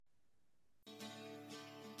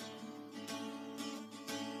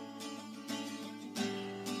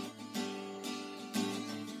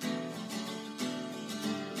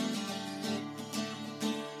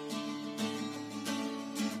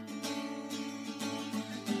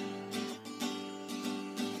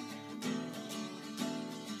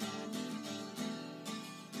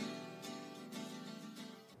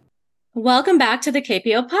Welcome back to the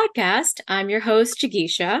KPL podcast. I'm your host,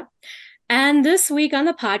 Jagisha. And this week on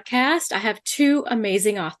the podcast, I have two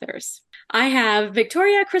amazing authors. I have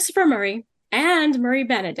Victoria Christopher Murray and Marie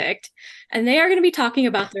Benedict, and they are going to be talking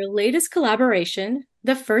about their latest collaboration,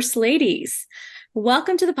 The First Ladies.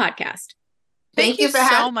 Welcome to the podcast. Thank Thank you you for so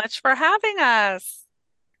having. much for having us.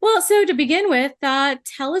 Well, so to begin with,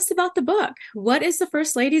 tell us about the book. What is The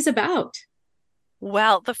First Ladies about?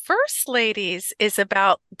 Well, The First Ladies is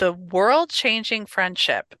about the world-changing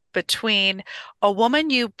friendship between a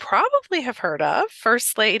woman you probably have heard of,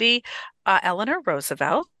 First Lady Eleanor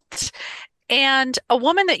Roosevelt, and a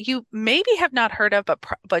woman that you maybe have not heard of,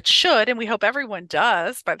 but should, and we hope everyone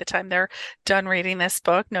does by the time they're done reading this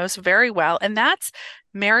book, knows very well, and that's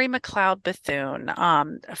Mary McLeod Bethune,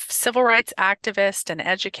 a civil rights activist and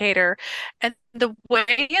educator, and the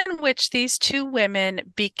way in which these two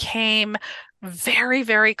women became very,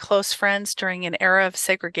 very close friends during an era of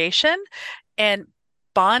segregation and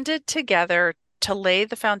bonded together to lay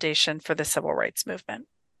the foundation for the civil rights movement.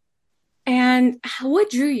 And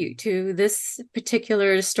what drew you to this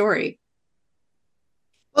particular story?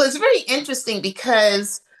 Well, it's very interesting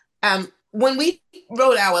because when we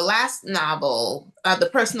wrote our last novel, The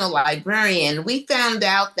Personal Librarian, we found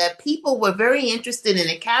out that people were very interested in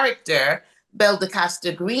a character, Belle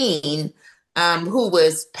DeCosta Green, who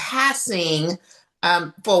was passing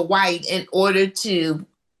for white in order to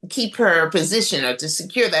keep her position or to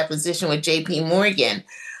secure that position with JP Morgan.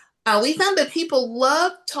 We found that people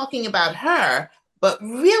loved talking about her, but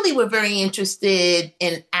really were very interested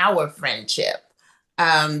in our friendship,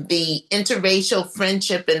 the interracial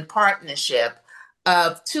friendship and partnership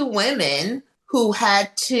of two women who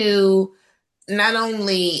had to not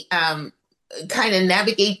only kind of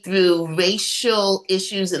navigate through racial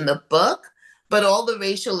issues in the book, but all the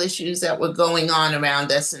racial issues that were going on around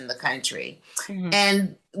us in the country. Mhm.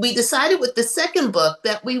 And we decided with the second book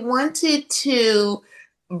that we wanted to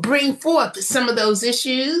bring forth some of those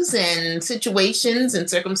issues and situations and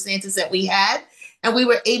circumstances that we had. And we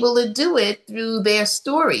were able to do it through their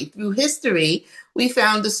story, through history. We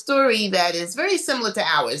found a story that is very similar to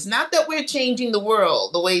ours. Not that we're changing the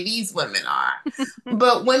world the way these women are,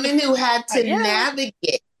 but women who had to Yeah.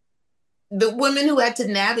 navigate, the women who had to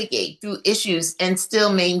navigate through issues and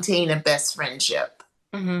still maintain a best friendship.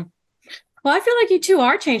 Mhm. Well, I feel like you two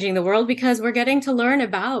are changing the world because we're getting to learn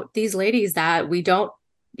about these ladies that we don't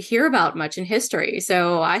hear about much in history.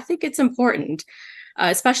 So I think it's important,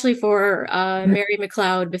 especially for Mary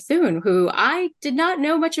McLeod Bethune, who I did not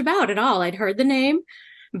know much about at all. I'd heard the name,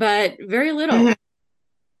 but very little. Mhm.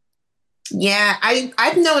 Yeah,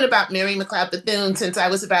 I've known about Mary McLeod Bethune since I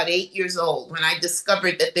was about 8 years old when I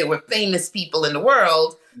discovered that there were famous people in the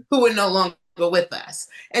world who were no longer with us.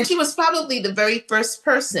 And she was probably the very first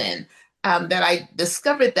person that I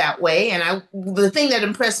discovered that way. And the thing that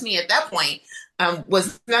impressed me at that point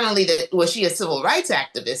was not only that was she a civil rights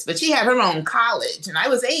activist, but she had her own college. And I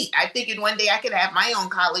was 8. I figured one day I could have my own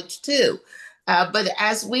college too. But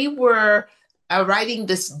as we were writing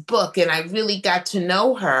this book and I really got to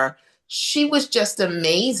know her, she was just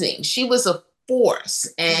amazing. She was a force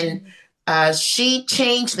and Mhm. she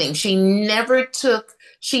changed things. She never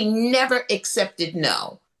accepted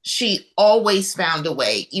no. She always found a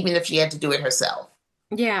way, even if she had to do it herself.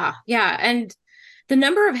 Yeah, yeah. And the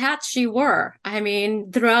number of hats she wore, I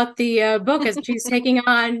mean, throughout the book as she's taking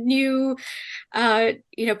on new,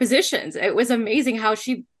 positions, it was amazing how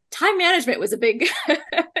time management was a big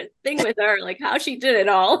thing with her, like how she did it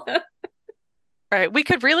all. Right. We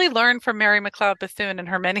could really learn from Mary McLeod Bethune and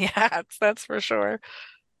her many hats, that's for sure.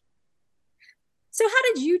 So,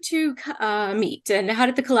 how did you two meet, and how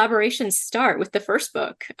did the collaboration start with the first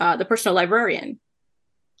book, The Personal Librarian?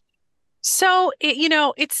 So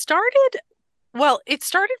it started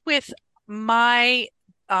with my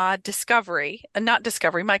discovery, not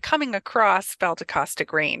discovery, my coming across Belle DeCosta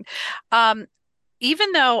Green. Um,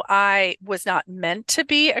 Even though I was not meant to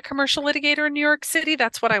be a commercial litigator in New York City,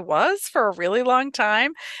 that's what I was for a really long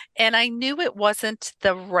time. And I knew it wasn't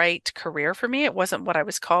the right career for me. It wasn't what I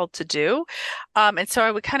was called to do. And so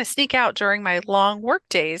I would kind of sneak out during my long work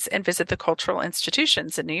days and visit the cultural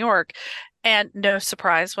institutions in New York. And no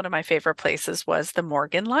surprise, one of my favorite places was the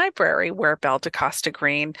Morgan Library, where Belle DeCosta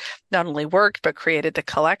Green not only worked, but created the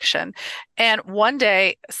collection. And one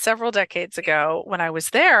day, several decades ago, when I was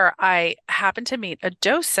there, I happened to meet a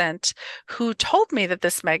docent who told me that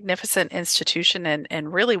this magnificent institution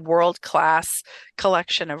and really world-class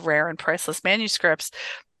collection of rare and priceless manuscripts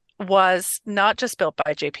was not just built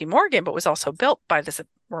by JP Morgan, but was also built by this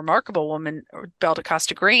remarkable woman, Belle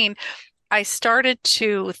DeCosta Green, I started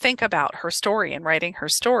to think about her story and writing her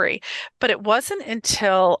story. But it wasn't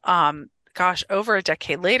until, gosh, over a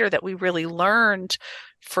decade later that we really learned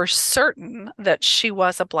for certain that she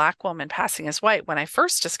was a Black woman passing as white. When I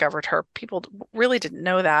first discovered her, people really didn't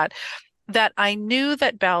know that I knew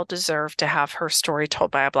that Belle deserved to have her story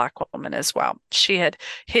told by a Black woman as well. She had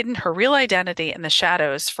hidden her real identity in the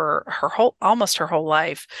shadows for almost her whole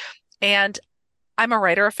life. And I'm a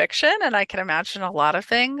writer of fiction and I can imagine a lot of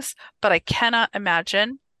things, but I cannot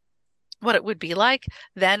imagine what it would be like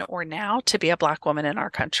then or now to be a Black woman in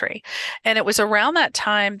our country. And it was around that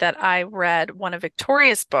time that I read one of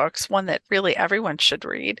Victoria's books, one that really everyone should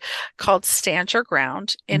read, called Stand Your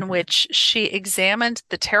Ground, in which she examined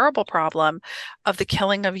the terrible problem of the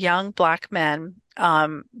killing of young Black men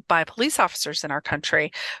by police officers in our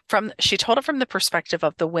country. She told it from the perspective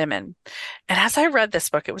of the women. And as I read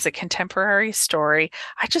this book, it was a contemporary story.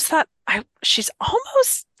 I just thought she's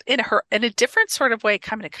almost in a different sort of way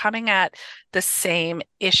coming at the same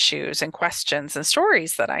issues and questions and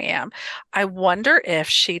stories that I am. I wonder if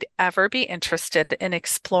she'd ever be interested in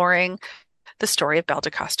exploring the story of Belle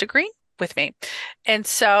DeCosta Green with me. And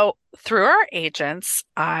so through our agents,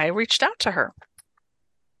 I reached out to her.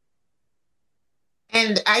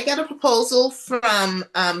 And I got a proposal from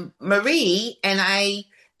Marie, and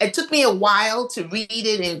it took me a while to read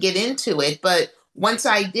it and get into it, but once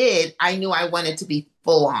I did, I knew I wanted to be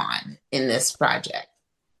full on in this project.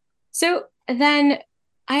 So then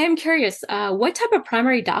I am curious, what type of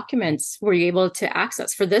primary documents were you able to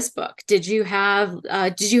access for this book? Did you have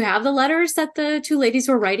the letters that the two ladies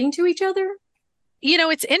were writing to each other? You know,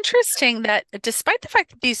 it's interesting that despite the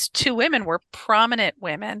fact that these two women were prominent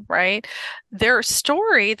women, right, their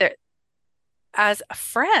story that as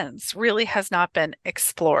friends really has not been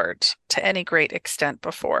explored to any great extent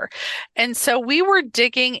before. And so we were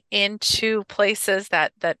digging into places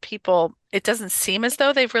that people, it doesn't seem as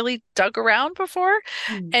though they've really dug around before.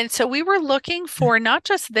 Mm. And so we were looking for not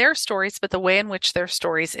just their stories, but the way in which their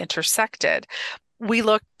stories intersected. We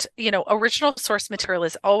looked, original source material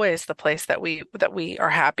is always the place that we are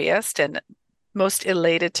happiest and most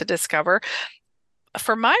elated to discover.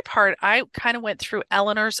 For my part, I kind of went through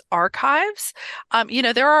Eleanor's archives.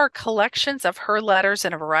 There are collections of her letters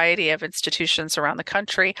in a variety of institutions around the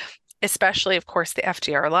country, especially, of course, the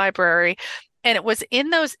FDR Library. And it was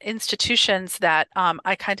in those institutions that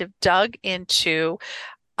I kind of dug into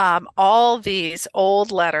all these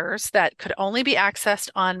old letters that could only be accessed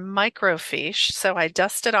on microfiche. So I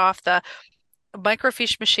dusted off the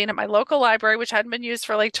microfiche machine at my local library, which hadn't been used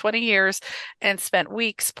for like 20 years, and spent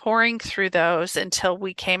weeks pouring through those until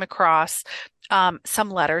we came across some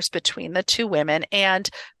letters between the two women and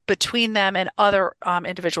between them and other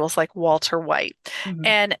individuals like Walter White. Mhm.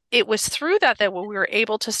 And it was through that we were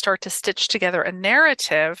able to start to stitch together a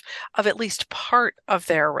narrative of at least part of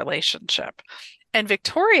their relationship. And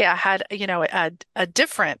Victoria had, a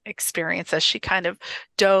different experience as she kind of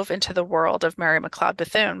dove into the world of Mary McLeod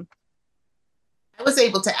Bethune. I was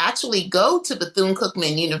able to actually go to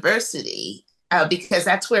Bethune-Cookman University because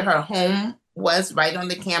that's where her home was, right on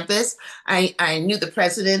the campus. I knew the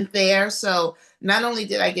president there. So not only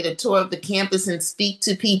did I get a tour of the campus and speak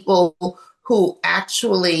to people who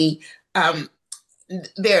actually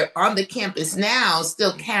they're on the campus now,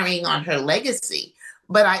 still carrying on her legacy,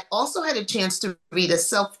 but I also had a chance to read a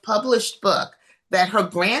self-published book that her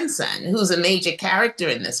grandson, who's a major character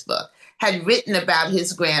in this book, had written about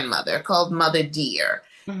his grandmother called Mother Dear.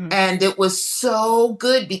 Mhm. And it was so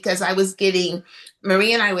good because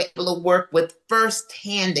Marie and I were able to work with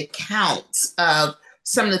firsthand accounts of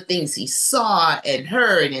some of the things he saw and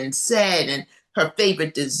heard and said, and her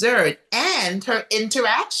favorite dessert, and her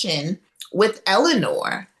interaction with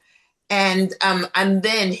Eleanor. And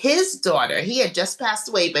then his daughter, he had just passed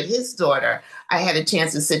away, but his daughter, I had a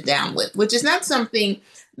chance to sit down with, which is not something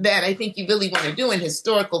that I think you really want to do in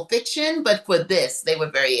historical fiction, but for this, they were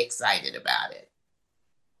very excited about it.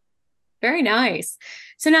 Very nice.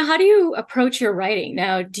 So now, how do you approach your writing?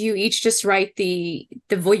 Now, do you each just write the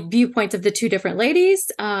viewpoints of the two different ladies?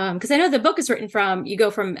 Because I know the book is written you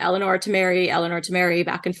go from Eleanor to Mary,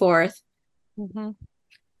 back and forth. Mhm.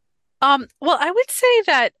 Well, I would say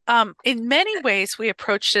that in many ways we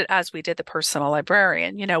approached it as we did the personal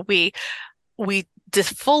librarian. We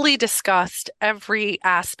fully discussed every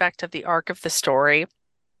aspect of the arc of the story,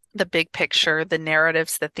 the big picture, the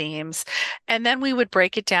narratives, the themes, and then we would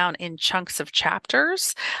break it down in chunks of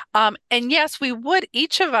chapters. And yes, we would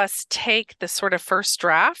each of us take the sort of first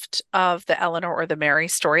draft of the Eleanor or the Mary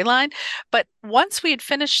storyline, but once we had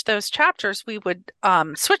finished those chapters, we would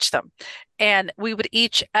switch them. And we would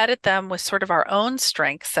each edit them with sort of our own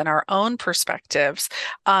strengths and our own perspectives,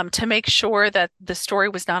 to make sure that the story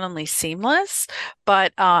was not only seamless,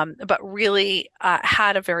 but really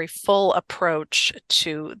had a very full approach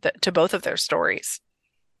to both of their stories.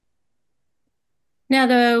 Now,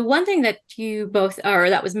 the one thing that you both, or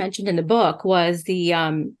that was mentioned in the book, was the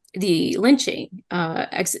lynching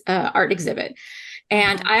art exhibit.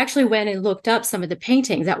 And Mhm. I actually went and looked up some of the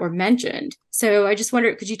paintings that were mentioned. So I just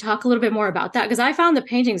wondered, could you talk a little bit more about that? Because I found the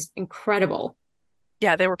paintings incredible.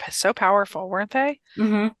 Yeah, they were so powerful, weren't they?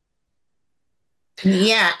 Hmm.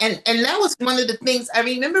 Yeah, and that was one of the things I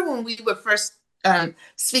remember when we were first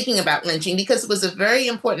speaking about lynching, because it was a very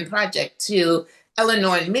important project to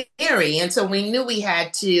Eleanor and Mary, and so we knew we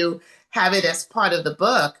had to have it as part of the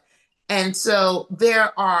book. And so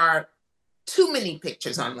there are too many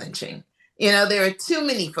pictures on lynching. There are too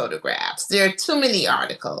many photographs. There are too many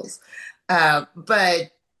articles.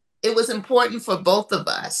 But it was important for both of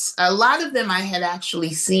us. A lot of them I had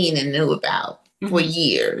actually seen and knew about for Hmm.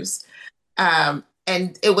 years. And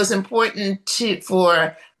it was important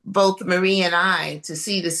for both Marie and I to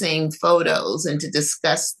see the same photos and to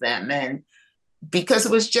discuss them. And because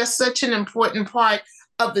it was just such an important part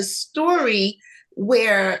of the story,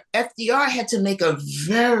 where FDR had to make a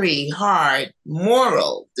very hard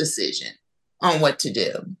moral decision on what to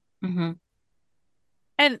do. Hmm.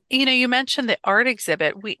 And you mentioned the art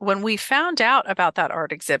exhibit. When we found out about that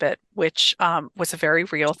art exhibit, which was a very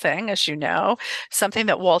real thing, as you know, something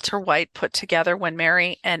that Walter White put together when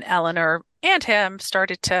Mary and Eleanor and him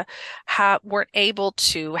started to weren't able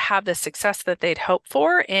to have the success that they'd hoped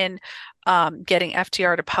for in getting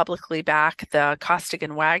FDR to publicly back the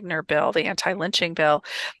Costigan-Wagner bill, the anti-lynching bill.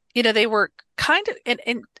 They were kind of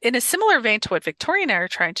in a similar vein to what Victoria and I are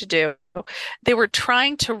trying to do. They were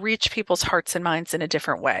trying to reach people's hearts and minds in a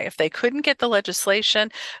different way. If they couldn't get the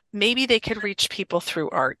legislation, maybe they could reach people through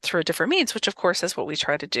art, through a different means, which of course is what we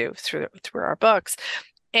try to do through our books.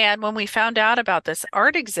 And when we found out about this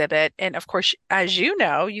art exhibit, and of course, as you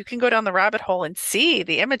know, you can go down the rabbit hole and see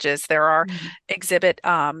the images. There are exhibit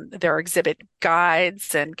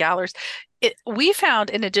guides and galleries. We found,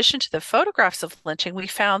 in addition to the photographs of lynching, we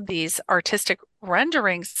found these artistic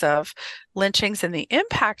renderings of lynchings and the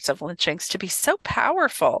impacts of lynchings to be so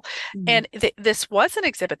powerful. Hmm. And this was an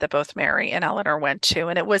exhibit that both Mary and Eleanor went to,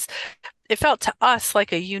 and it felt to us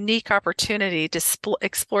like a unique opportunity to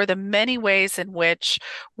explore the many ways in which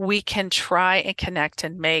we can try and connect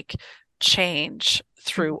and make change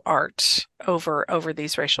through art over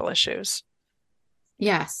these racial issues.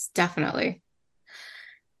 Yes, definitely.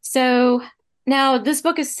 So now this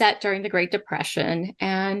book is set during the Great Depression,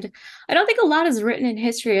 and I don't think a lot is written in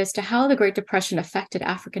history as to how the Great Depression affected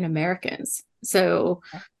African Americans. So,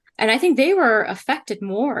 and I think they were affected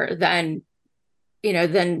more than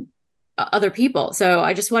other people. So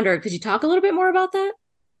I just wondered, could you talk a little bit more about that?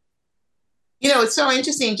 It's so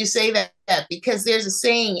interesting you say that because there's a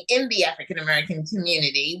saying in the African American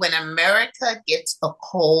community: when America gets a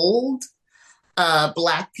cold,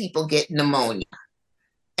 Black people get pneumonia.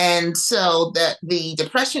 And so the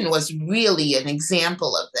Depression was really an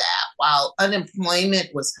example of that. While unemployment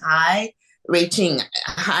was high, reaching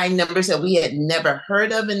high numbers that we had never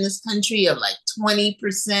heard of in this country, of like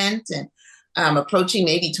 20%, and approaching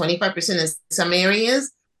maybe 25% in some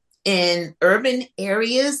areas. In urban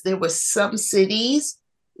areas, there were some cities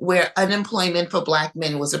where unemployment for Black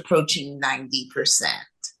men was approaching 90%.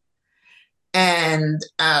 And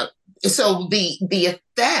so the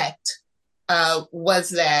effect was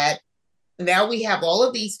that now we have all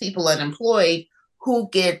of these people unemployed. Who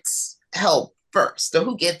gets help first, or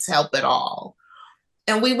who gets help at all?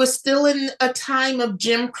 And we were still in a time of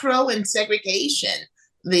Jim Crow and segregation.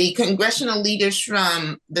 The congressional leaders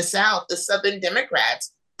from the South, the Southern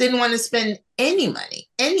Democrats, didn't want to spend any money,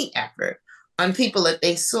 any effort on people that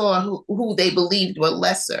they saw who they believed were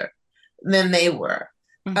lesser than they were.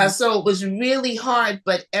 Hmm. So it was really hard,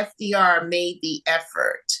 but FDR made the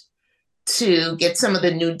effort to get some of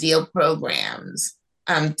the New Deal programs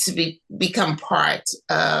to become part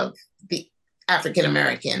of the African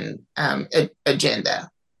American agenda.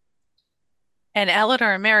 And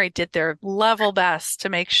Eleanor and Mary did their level best to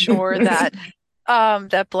make sure that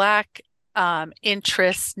Black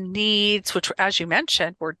interests, needs, which, as you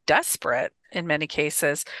mentioned, were desperate in many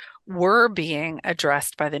cases, were being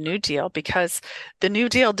addressed by the New Deal, because the New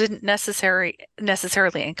Deal didn't necessarily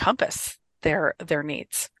encompass their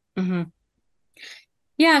needs. Hmm.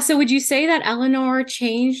 Yeah, so would you say that Eleanor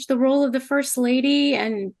changed the role of the First Lady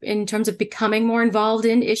and in terms of becoming more involved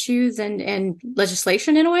in issues and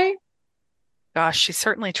legislation in a way? Gosh, she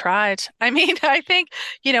certainly tried. I mean, I think,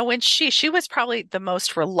 when she was probably the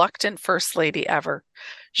most reluctant first lady ever.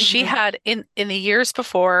 She Mhm. had in the years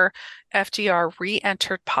before FDR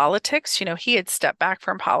re-entered politics, he had stepped back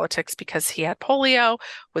from politics because he had polio,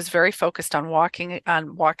 was very focused on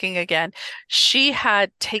walking again. She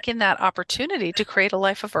had taken that opportunity to create a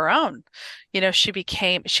life of her own. She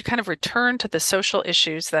kind of returned to the social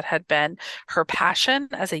issues that had been her passion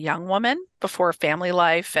as a young woman before family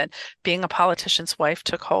life and being a politician's wife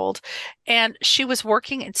took hold. And she was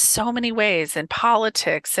working in so many ways in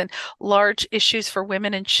politics and large issues for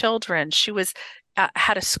women and children. She was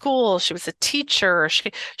had a school. She was a teacher.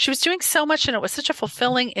 She was doing so much, and it was such a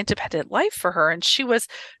fulfilling, independent life for her. And she was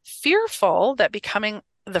fearful that becoming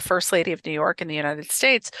the First Lady of New York in the United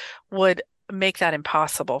States would make that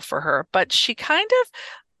impossible for her. But she kind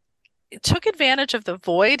took advantage of the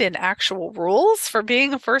void in actual rules for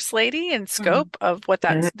being a first lady and Mhm. scope of what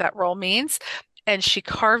that role means. And she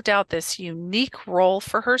carved out this unique role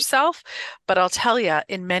for herself. But I'll tell you,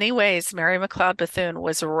 in many ways, Mary McLeod Bethune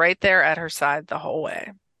was right there at her side the whole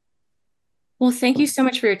way. Well, thank you so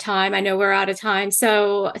much for your time. I know we're out of time.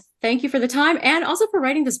 So thank you for the time and also for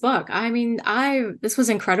writing this book. I mean, this was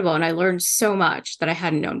incredible and I learned so much that I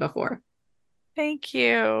hadn't known before. Thank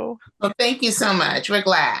you. Well, thank you so much. We're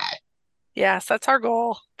glad. Yes, that's our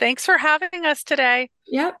goal. Thanks for having us today.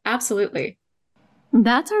 Yep, absolutely.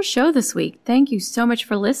 That's our show this week. Thank you so much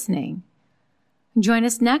for listening. Join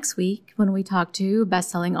us next week when we talk to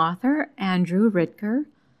best-selling author Andrew Ridker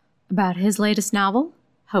about his latest novel,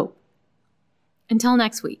 Hope. Until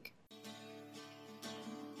next week.